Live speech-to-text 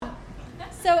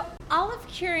So olive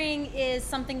curing is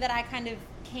something that I kind of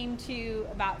came to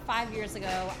about 5 years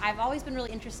ago. I've always been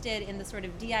really interested in the sort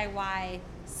of DIY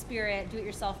spirit,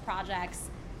 do-it-yourself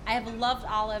projects. I have loved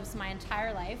olives my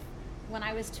entire life. When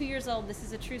I was 2 years old, this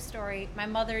is a true story, my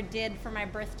mother did for my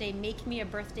birthday make me a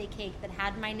birthday cake that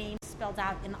had my name spelled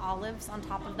out in olives on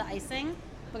top of the icing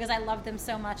because I loved them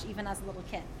so much even as a little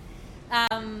kid.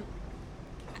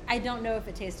 I don't know if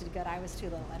it tasted good. I was too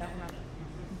little. I don't remember.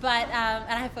 But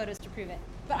and I have photos to prove it.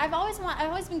 But I've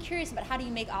always been curious about how do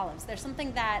you make olives. There's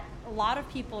something that a lot of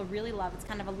people really love. It's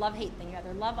kind of a love-hate thing. You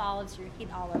either love olives or you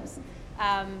hate olives.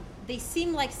 They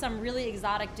seem like some really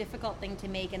exotic, difficult thing to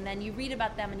make, and then you read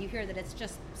about them and you hear that it's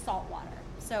just salt water.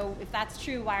 So if that's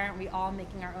true, why aren't we all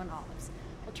making our own olives?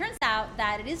 Well, it turns out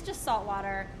that it is just salt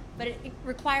water, but it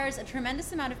requires a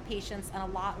tremendous amount of patience and a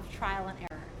lot of trial and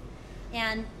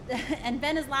error. And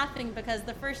Ben is laughing because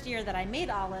the first year that I made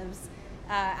olives,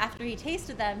 after he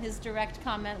tasted them, his direct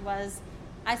comment was,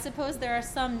 I suppose there are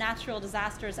some natural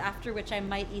disasters after which I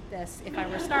might eat this if I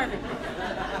were starving.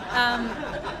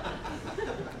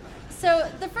 So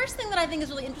the first thing that I think is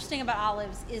really interesting about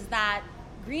olives is that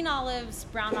green olives,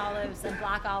 brown olives, and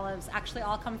black olives actually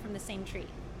all come from the same tree.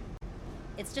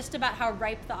 It's just about how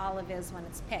ripe the olive is when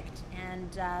it's picked.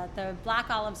 And the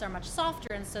black olives are much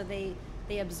softer, and so they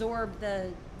absorb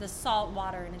the salt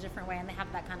water in a different way, and they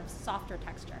have that kind of softer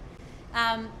texture.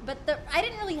 But I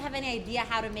didn't really have any idea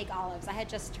how to make olives. I had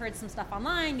just heard some stuff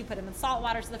online. You put them in salt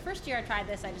water. So the first year I tried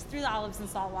this, I just threw the olives in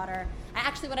salt water.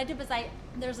 What I did was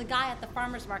there's a guy at the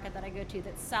farmer's market that I go to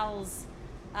that sells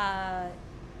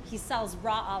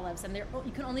raw olives, and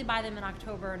you can only buy them in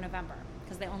October or November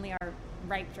because they only are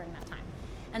ripe during that time.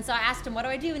 And so I asked him, what do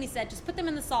I do? And he said, just put them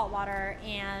in the salt water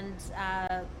and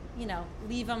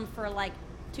leave them for like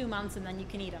 2 months and then you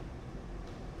can eat them.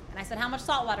 And I said, how much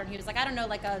salt water? And he was like, I don't know,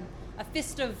 like a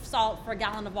fist of salt for a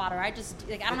gallon of water. I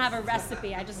don't have a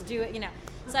recipe. I just do it,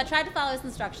 So I tried to follow his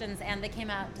instructions and they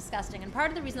came out disgusting. And part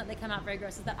of the reason that they come out very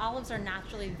gross is that olives are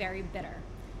naturally very bitter.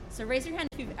 So raise your hand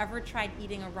if you've ever tried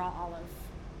eating a raw olive.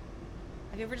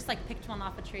 Have you ever just picked one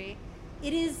off a tree?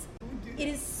 It is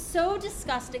so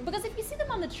disgusting because if you see them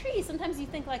on the tree, sometimes you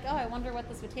think like, oh, I wonder what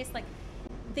this would taste like.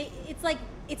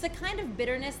 It's a kind of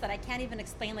bitterness that I can't even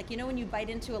explain. Like, when you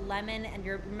bite into a lemon and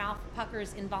your mouth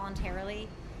puckers involuntarily.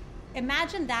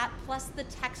 Imagine that plus the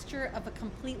texture of a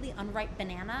completely unripe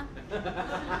banana.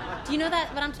 Do you know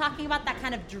what I'm talking about? That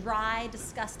kind of dry,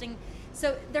 disgusting.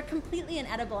 So they're completely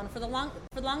inedible. And for the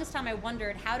longest time I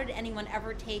wondered, how did anyone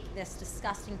ever take this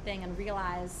disgusting thing and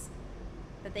realize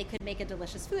that they could make a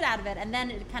delicious food out of it? And then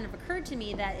it kind of occurred to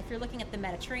me that if you're looking at the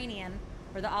Mediterranean,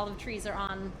 where the olive trees are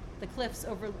on the cliffs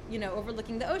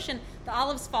overlooking the ocean, the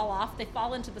olives fall off, they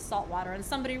fall into the salt water, and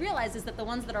somebody realizes that the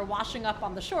ones that are washing up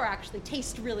on the shore actually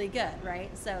taste really good, right?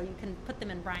 So you can put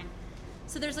them in brine.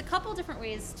 So there's a couple different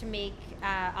ways to make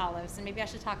olives, and maybe I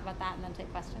should talk about that and then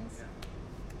take questions.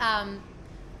 Yeah.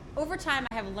 Over time,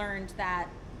 I have learned that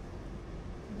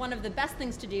one of the best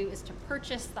things to do is to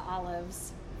purchase the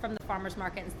olives from the farmer's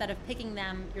market instead of picking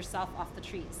them yourself off the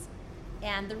trees.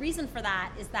 And the reason for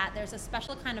that is that there's a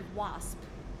special kind of wasp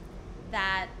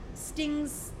that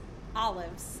stings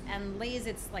olives and lays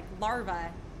its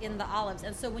larva in the olives.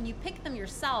 And so when you pick them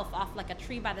yourself off a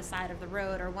tree by the side of the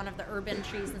road or one of the urban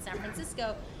trees in San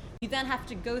Francisco, you then have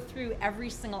to go through every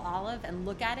single olive and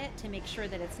look at it to make sure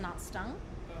that it's not stung,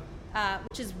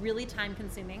 which is really time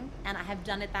consuming. And I have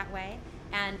done it that way.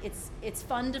 And it's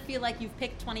fun to feel like you've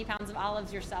picked 20 pounds of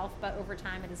olives yourself, but over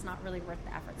time it is not really worth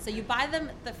the effort. So you buy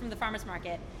them from the farmer's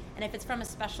market, and if it's from a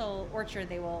special orchard,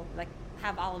 they will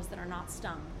have olives that are not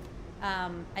stung.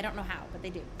 I don't know how, but they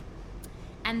do.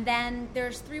 And then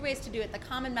there's 3 ways to do it. The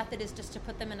common method is just to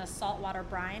put them in a saltwater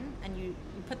brine, and you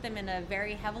put them in a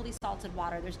very heavily salted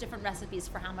water. There's different recipes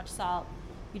for how much salt.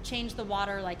 You change the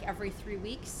water every 3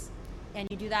 weeks, and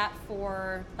you do that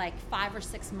for 5 or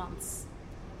 6 months.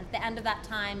 At the end of that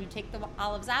time, you take the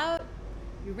olives out,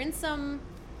 you rinse them,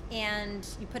 and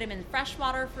you put them in fresh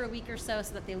water for a week or so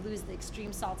that they lose the extreme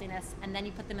saltiness, and then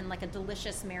you put them in a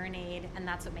delicious marinade, and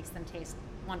that's what makes them taste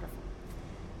wonderful.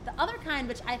 The other kind,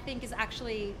 which I think is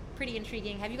actually pretty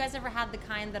intriguing, have you guys ever had the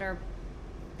kind that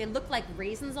they look like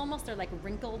raisins almost? They're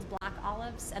wrinkled black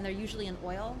olives, and they're usually in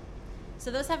oil.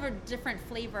 So those have a different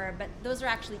flavor, but those are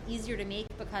actually easier to make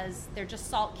because they're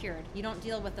just salt cured. You don't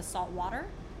deal with the salt water.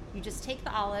 You just take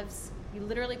the olives, you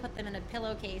literally put them in a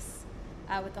pillowcase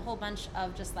with a whole bunch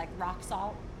of just rock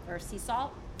salt or sea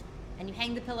salt, and you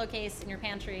hang the pillowcase in your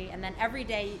pantry, and then every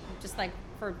day, just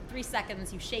for 3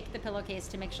 seconds, you shake the pillowcase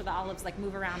to make sure the olives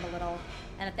move around a little,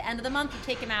 and at the end of the month, you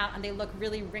take them out, and they look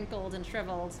really wrinkled and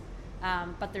shriveled,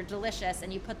 but they're delicious,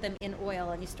 and you put them in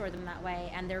oil and you store them that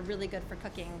way, and they're really good for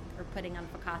cooking or putting on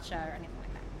focaccia or anything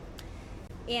like that.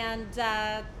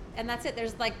 And that's it.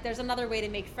 There's another way to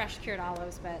make fresh cured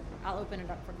olives, but I'll open it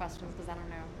up for questions because I don't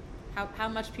know how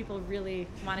much people really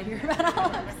want to hear about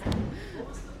olives. What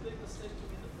was the big mistake you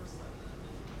made the first time?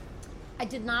 I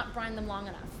did not brine them long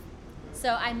enough.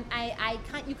 So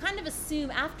you kind of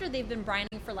assume after they've been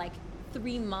brining for like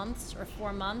 3 months or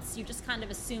 4 months, you just kind of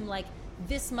assume like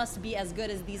this must be as good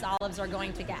as these olives are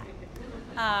going to get,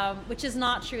 which is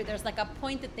not true. There's like a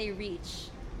point that they reach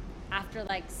after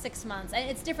like 6 months, and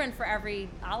it's different for every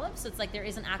olive. So it's like there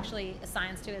isn't actually a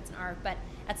science to it; it's an art. But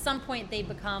at some point, they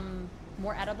become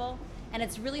more edible, and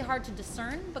it's really hard to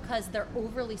discern because they're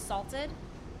overly salted.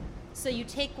 So you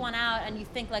take one out and you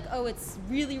think like, oh, it's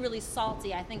really, really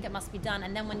salty. I think it must be done.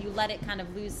 And then when you let it kind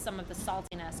of lose some of the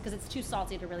saltiness, because it's too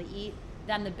salty to really eat,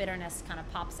 then the bitterness kind of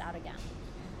pops out again.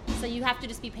 So you have to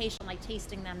just be patient, like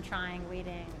tasting them, trying,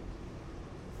 waiting.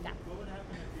 Yeah. What would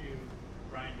happen if you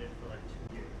brined it for like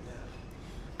 2 years?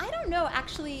 I don't know.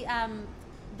 Actually,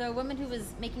 the woman who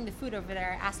was making the food over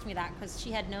there asked me that because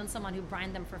she had known someone who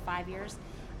brined them for 5 years.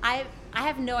 I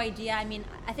have no idea. I mean,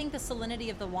 I think the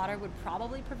salinity of the water would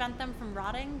probably prevent them from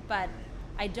rotting, but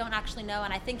I don't actually know.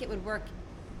 And I think it would work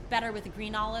better with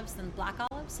green olives than black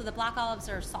olives. So the black olives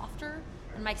are softer,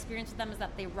 and my experience with them is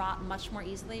that they rot much more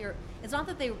easily. Or it's not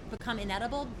that they become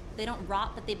inedible; they don't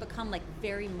rot, but they become like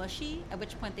very mushy. At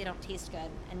which point they don't taste good,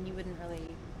 and you wouldn't want to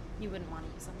use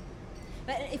them.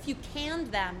 But if you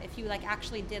canned them, if you like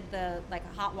actually did the like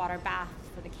hot water bath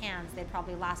for the cans, they'd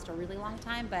probably last a really long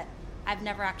time. But I've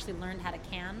never actually learned how to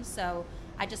can, so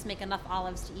I just make enough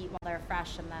olives to eat while they're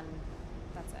fresh, and then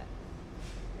that's it.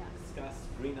 Yeah. Discuss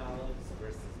green olives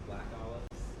versus black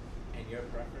olives and your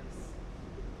preference.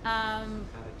 How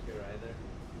to cure either.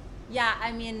 Yeah,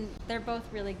 I mean, they're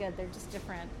both really good. They're just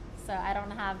different. So I don't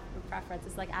have a preference.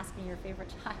 It's like asking your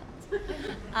favorite child.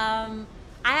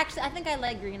 I think I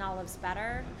like green olives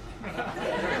better.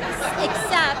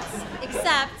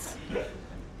 except,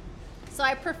 so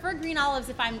I prefer green olives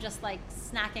if I'm just like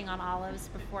snacking on olives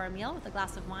before a meal with a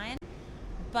glass of wine.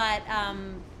 But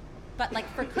like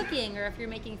for cooking or if you're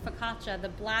making focaccia, the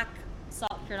black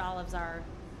salt cured olives are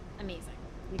amazing.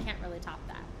 You can't really top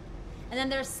that. And then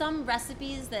there's some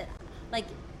recipes that, like,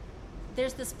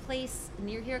 there's this place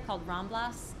near here called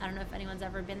Ramblas. I don't know if anyone's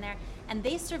ever been there. And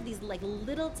they serve these like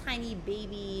little tiny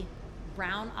baby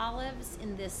brown olives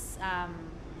in this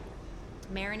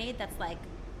marinade that's like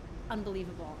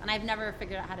unbelievable. And I've never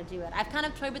figured out how to do it. I've kind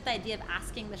of toyed with the idea of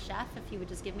asking the chef if he would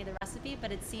just give me the recipe,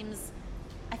 but I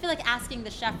feel like asking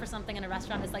the chef for something in a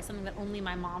restaurant is like something that only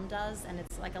my mom does, and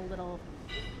it's like a little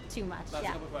too much. Last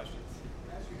yeah. couple questions.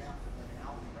 Can I ask you an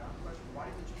Alvin Brown question? Why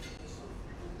did you do this so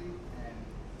frequently, and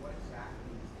what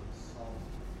exactly is the salt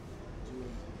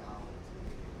doing to the olive to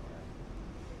make it work?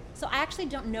 So I actually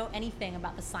don't know anything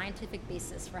about the scientific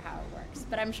basis for how it works,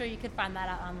 but I'm sure you could find that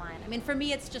out online. I mean, for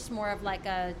me, it's just more of like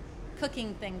a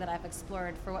cooking thing that I've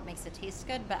explored for what makes it taste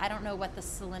good, but I don't know what the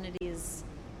salinity is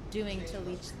doing to leach.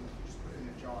 You just put it in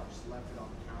a jar, just left it on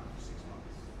the counter for 6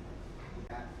 months. Would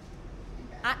that be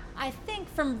bad? I think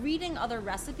from reading other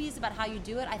recipes about how you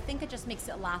do it, I think it just makes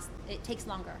it last. It takes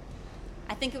longer.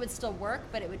 I think it would still work,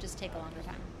 but it would just take a longer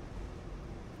time.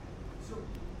 So,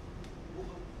 will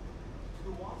do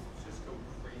the wasps just go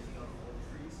crazy on olive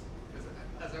trees? Because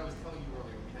as I was telling you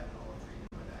earlier, we had an olive tree in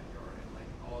my backyard, and like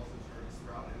olives have started to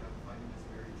sprout, and I'm finding this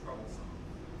very troublesome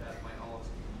that my olives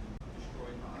can be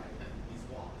destroyed by these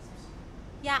wasps.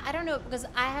 Yeah, I don't know, because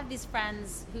I have these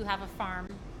friends who have a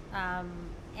farm,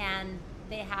 and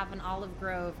they have an olive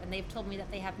grove, and they've told me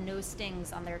that they have no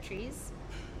stings on their trees.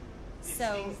 It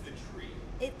So stings the tree.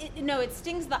 it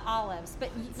stings the olives, but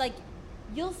like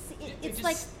you'll see,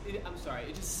 I'm sorry,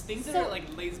 it just stings So- it or it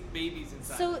like lays babies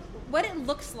inside. So what it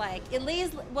looks like, it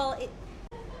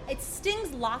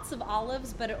stings lots of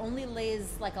olives, but it only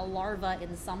lays like a larva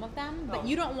in some of them. But Oh.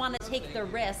 you don't want to take the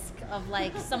risk of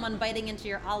like someone biting into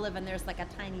your olive and there's like a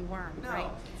tiny worm, No.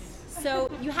 right? So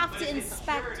you have But to if it's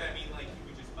inspect. cured, I mean, like you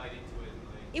would just bite into it and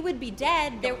like. It would be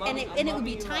dead, The and it mummy would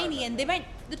be larva. tiny, and they might.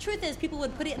 The truth is, people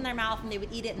would put it in their mouth and they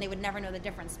would eat it, and they would never know the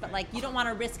difference. But like, you don't want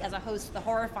to risk as a host the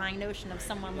horrifying notion of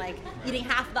someone like eating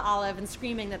half the olive and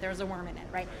screaming that there's a worm in it,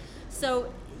 right?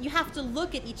 So you have to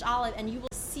look at each olive, and you will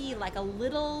see like a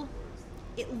little.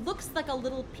 It looks like a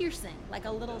little piercing, like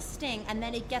a little sting, and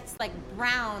then it gets like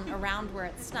brown around where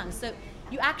it's stung. So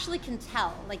you actually can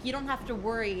tell. Like, you don't have to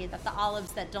worry that the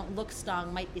olives that don't look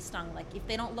stung might be stung. Like, if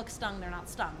they don't look stung, they're not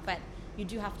stung. But you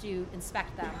do have to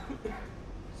inspect them.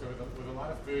 So with a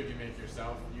lot of food you make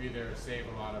yourself, you either save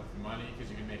a lot of money because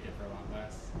you can make it for a lot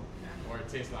less, or it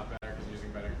tastes a lot better because you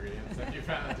using better ingredients? Have you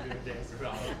found that to be the case with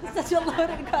olives? Such a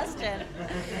loaded question.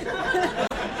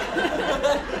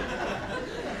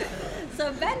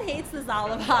 So Ben hates this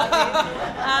olive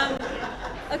hobby.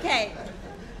 Okay,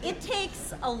 it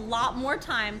takes a lot more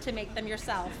time to make them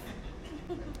yourself,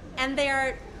 and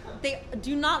they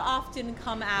do not often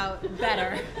come out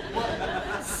better.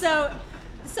 So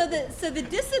the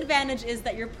disadvantage is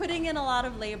that you're putting in a lot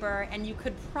of labor, and you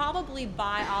could probably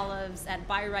buy olives at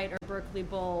Buy Right or Berkeley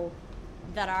Bowl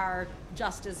that are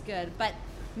just as good. But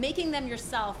making them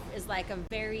yourself is like a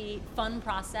very fun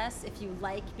process if you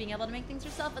like being able to make things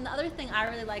yourself. And the other thing I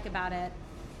really like about it,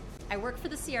 I work for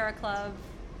the Sierra Club.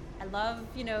 I love,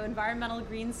 environmental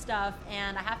green stuff,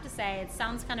 and I have to say, it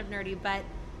sounds kind of nerdy, but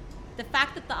the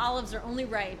fact that the olives are only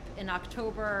ripe in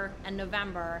October and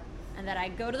November, and that I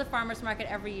go to the farmer's market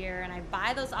every year and I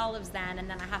buy those olives then, and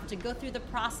then I have to go through the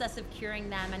process of curing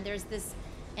them, and there's this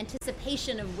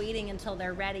anticipation of waiting until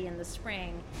they're ready in the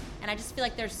spring. And I just feel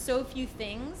like there's so few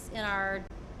things in our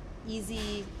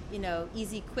easy,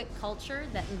 quick culture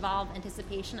that involve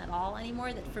anticipation at all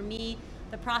anymore, that for me,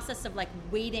 the process of like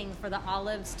waiting for the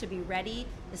olives to be ready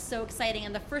is so exciting.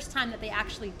 And the first time that they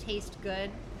actually taste good,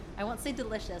 I won't say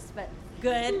delicious, but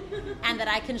good, and that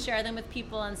I can share them with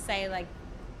people and say, like,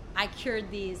 I cured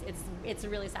these, it's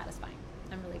really satisfying.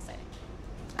 I'm really excited.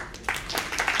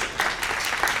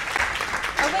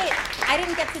 Oh wait, I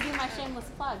didn't get to do my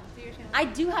shameless plug. I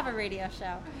do have a radio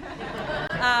show,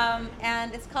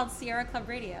 and it's called Sierra Club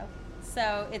Radio.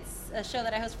 So it's a show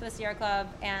that I host for the Sierra Club,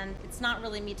 and it's not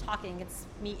really me talking, it's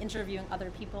me interviewing other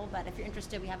people. But if you're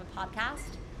interested, we have a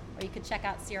podcast, or you could check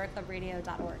out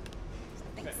sierraclubradio.org. So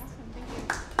thanks. Okay.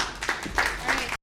 Thank you.